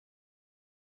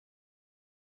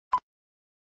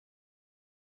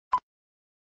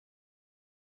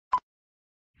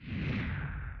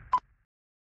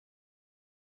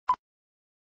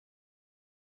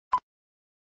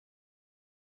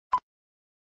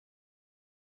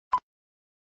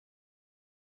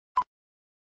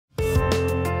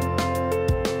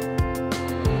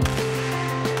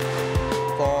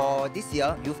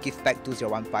year, Youth Give Back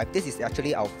 2015. This is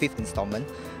actually our 5th installment.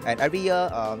 And every year,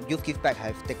 Youth Give Back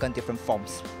have taken different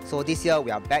forms. So this year,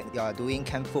 we are back doing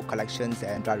canned food collections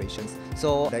and dry rations.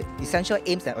 So the essential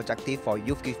aims and objective for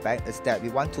Youth Give Back is that we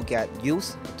want to get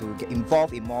youth to get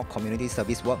involved in more community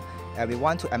service work, and we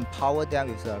want to empower them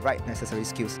with the right necessary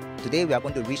skills. Today, we are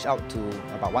going to reach out to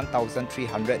about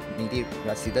 1,300 needy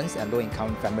residents and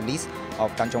low-income families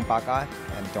of Tanjong Pagar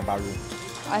and Tiong Bahru.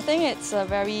 I think it's a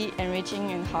very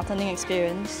enriching and heartening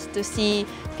experience to see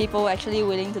people actually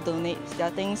willing to donate their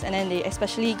things, and then they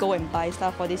especially go and buy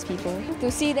stuff for these people.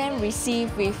 To see them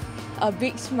receive with a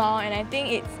big smile, and I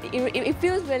think it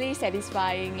feels really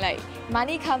satisfying. Like,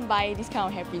 money can't buy this kind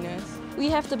of happiness. We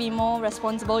have to be more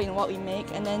responsible in what we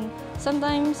make, and then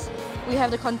sometimes we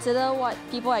have to consider what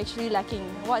people are actually lacking,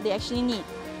 what they actually need.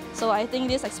 So I think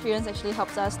this experience actually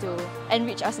helps us to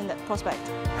enrich us in that prospect.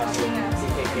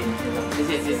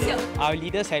 Our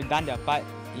leaders have done their part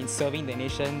in serving the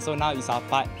nation, so now it's our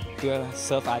part to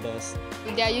serve others.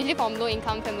 They are usually from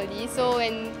low-income families, so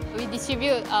when we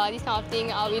distribute this kind of thing,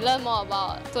 we learn more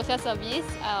about social service,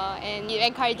 and it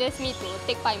encourages me to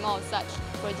take part in more of such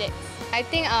projects. I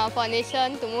think for a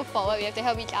nation to move forward, we have to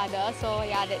help each other, so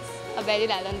yeah, that's a value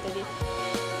that I learned today.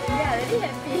 Yeah, really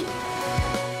happy.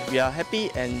 We are happy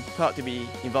and proud to be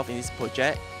involved in this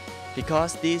project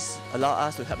because this allows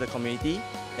us to help the community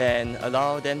and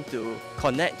allow them to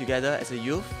connect together as a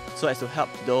youth so as to help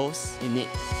those in need.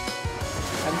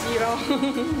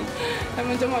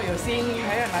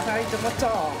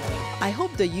 I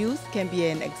hope the youth can be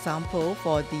an example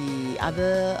for the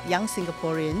other young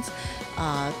Singaporeans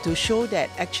to show that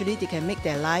actually they can make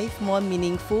their life more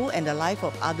meaningful and the life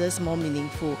of others more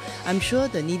meaningful. I'm sure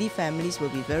the needy families will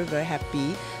be very, very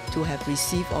happy to have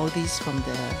received all this from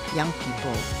the young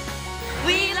people.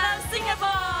 We love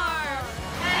Singapore!